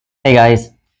Hey guys,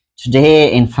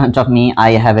 today in front of me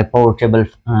I have a portable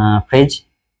fridge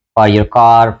for your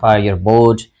car, for your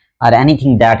boat, or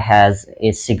anything that has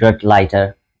a cigarette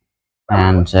lighter.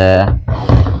 And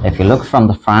if you look from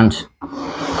the front,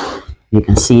 you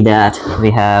can see that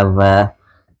we have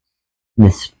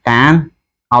this fan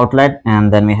outlet,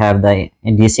 and then we have the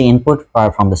DC input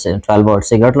from the 12-volt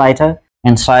cigarette lighter.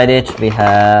 Inside it, we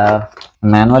have a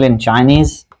manual in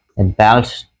Chinese, a belt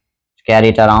to carry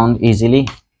it around easily.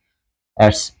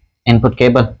 As input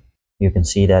cable, you can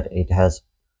see that it has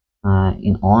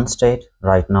in on state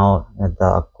right now.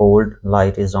 The cold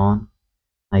light is on.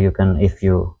 You can, if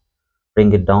you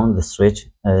bring it down the switch,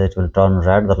 it will turn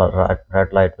red. The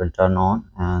red light will turn on,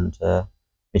 and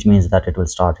which means that it will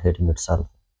start heating itself.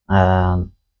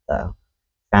 And the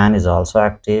fan is also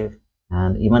active,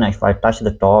 and even if I touch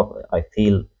the top, I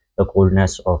feel the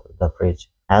coldness of the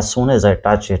fridge. As soon as I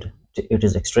touch it, it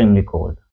is extremely cold.